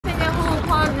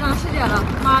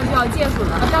就要结束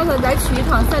了，打算再去一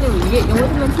趟361，因为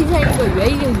他们提前1个月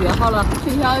已经约好了，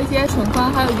去挑一些春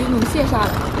款还有运动鞋啥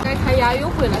的。该开亚运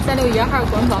会了，361还是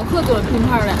官方合作的品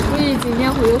牌的，估计今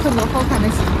年会有很多好看的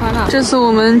新款了。这次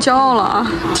我们骄傲了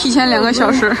啊，提前2个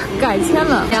小时，改签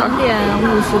了2点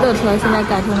50的车，现在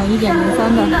改成了1点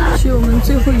03的。去我们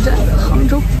最后一站杭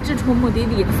州，直冲目的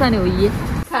地361。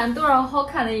看多少好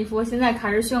看的衣服，现在开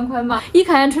始选款吧。一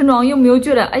看见春装，有没有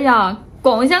觉得哎呀？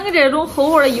光想给这种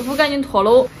厚厚的衣服赶紧脱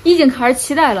喽，已经开始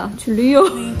期待了去旅游。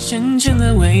浅浅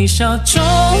的微笑中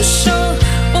伤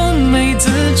我没自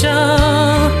家，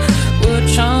我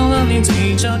尝了你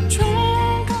嘴角忠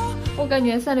告。我感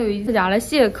觉361自家的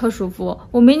鞋可舒服，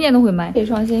我每年都会买。这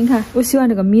双鞋你看，我喜欢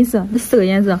这个米色，这4个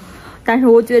颜色，但是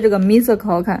我觉得这个米色可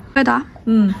好看，百搭。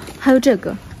还有这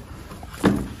个。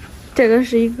这个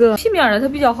是一个皮面的，它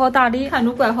比较好打理，看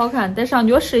着怪好看。再上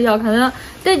脚试一下，看它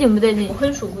带劲不带劲，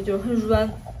很舒服，就是很软。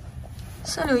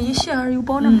361鞋还是有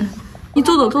保障的，你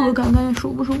走走看，感觉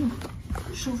舒不舒服？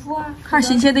舒服啊，还是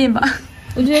新鞋的吧。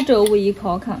我觉得这个卫衣可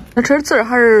好看，那这字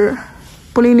还是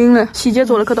不灵灵的，细节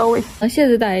做的可到位。鞋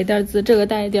子带一点字，这个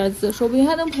带一点字，说不定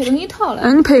还能配成一套嘞。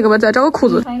你配一个吧，再找个裤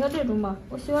子。穿一个这种吧，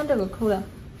我喜欢这个口的。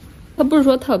它不是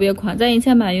说特别宽，咱以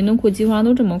前买运动裤基本上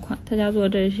都这么宽，他家做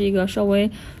这是一个稍微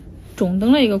中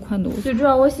等的一个宽度。最主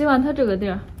要我喜欢它这个地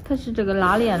儿，它是这个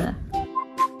拉链的，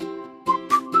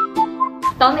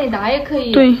当内搭也可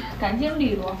以，对，干净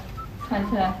利落，穿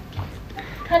起来。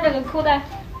看这个口袋，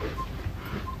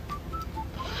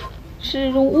是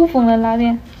一种无缝的拉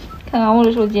链。看看我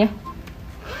的手机，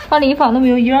往里一放都没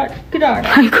有眼儿，搁这儿的。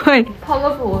还可以。泡个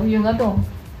布，运个动，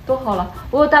多好了。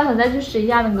我打算再去试一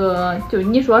下那个，就是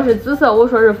你说是紫色，我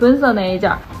说是粉色那一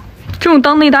件。这种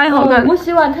当内搭也好看。我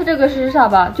喜欢它这个是啥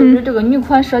吧？就是这个女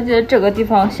款设计的这个地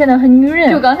方显得很女人。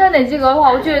就刚才那几个的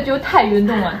话，我觉得就太运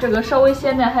动了，这个稍微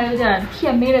显得还有点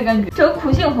甜美的感觉。这个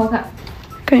裤型好看，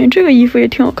感觉这个衣服也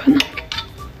挺好看的。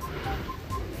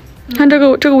看这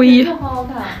个卫衣，好好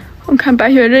看。我看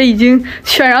白雪这已经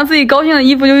选上自己高兴的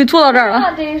衣服就做到这儿了。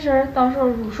那这一身到时候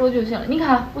入手就行了。你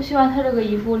看，我喜欢它这个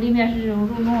衣服里面是这种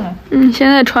绒绒的。现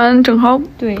在穿正好，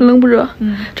对，不冷不热。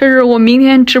这是我明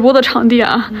天直播的场地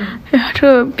啊。哎呀，这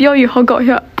个标语好搞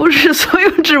笑，不是所有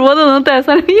直播都能带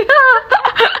361。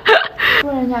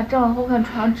说人家长得好看，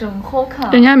穿真好看。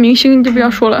人家明星就不要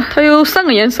说了，它有3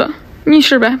个颜色，你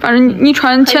试呗，反正你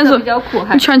穿浅色比较酷，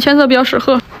你穿浅色比较适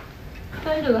合。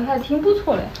但是这个还挺不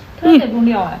错的，它是那种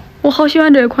料哎。我好喜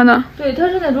欢这一款的。对，它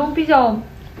是那种比较，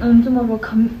怎么说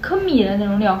可密的那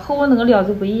种料，和我那个料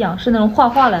子不一样，是那种滑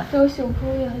滑的。这个袖口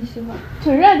也很喜欢，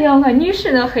确实还挺好看。女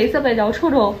士的黑色百褶，我瞅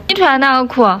瞅。你穿哪个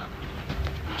裤啊？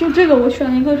就这个，我选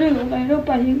了一个这个，我感觉这个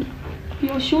版型比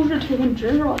较修饰，腿很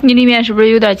直是吧？你里面是不是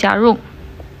有点加绒？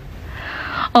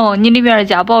哦，你里边是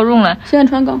加薄绒了。现在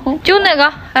穿刚好。就那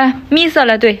个，哎，米色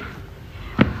的，对。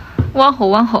往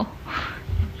后。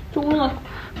中了。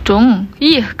中，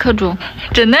咦，可中，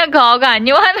真的可好看，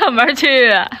你往那边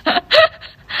去。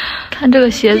看这个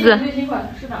鞋子，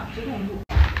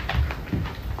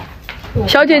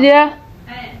小姐姐，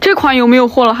这款有没有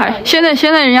货了还？现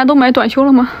在人家都买短袖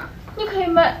了吗？你可以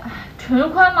买春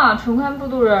款嘛，春款不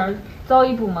都是早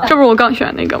一步吗？这不是我刚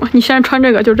选那个吗？你现在穿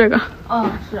这个就这个。哦，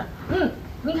是，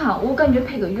你看，我感觉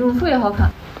配个羽绒服也好看，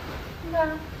你看，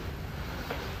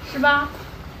是吧？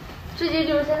直接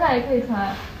就是现在也可以穿，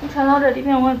你穿到这里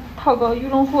面我套个羽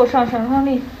绒服上身上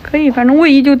里。可以，反正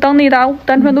卫衣就当内搭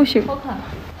单穿都行。好看。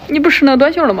你不试那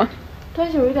短袖了吗？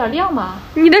短袖有点凉吧？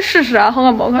你得试试啊，好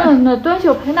看不好看？那短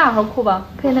袖配哪号裤吧？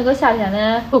配那个夏天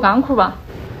的豆干裤吧？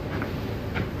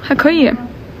还可以。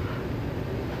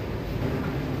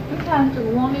你看这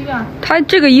个往里边，它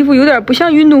这个衣服有点不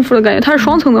像运动服的感觉，它是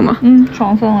双层的嘛？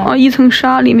双层啊。一层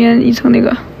纱，里面一层那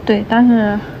个。对，但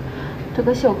是这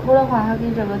个袖口的话，还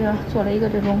给这个地儿做了一个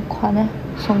这种宽的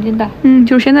松紧带。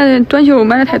就是现在的短袖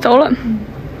买的太早了。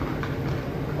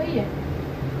可以。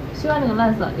喜欢这个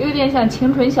蓝色，有点像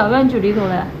青春校园剧里头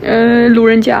的。路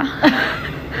人甲。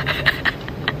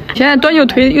现在短袖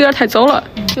推有点太早了。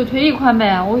就推一款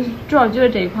呗，我主要觉得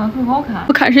这一款很好看。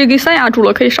我看谁给3压住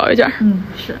了，可以少一件。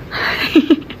是。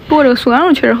不过这个速干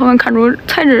绒确实好看，看出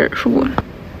材质舒服。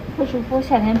很舒服，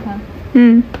夏天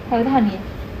穿。还有弹力。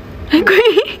还可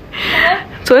以。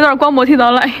做一段广播体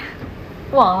操来。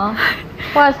忘了，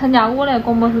我还参加过那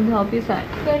广播体操比赛。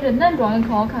感觉这男装也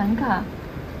可好看，你看，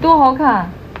多好看，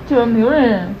就是没有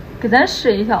人给咱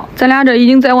试一下。咱俩这已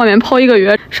经在外面跑1个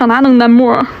月，上哪能男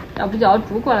模？要不叫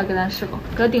猪过来给咱试吧，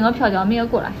给订个票叫明儿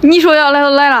过来。你说要来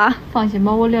就来了。放心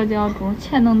吧，我了解猪，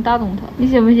钱能打动他。你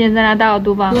信不信？咱俩打个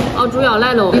赌吧。猪要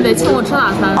来喽，你得请我吃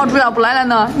大餐。猪要不来了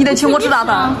呢，你得请我吃大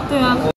餐。对啊。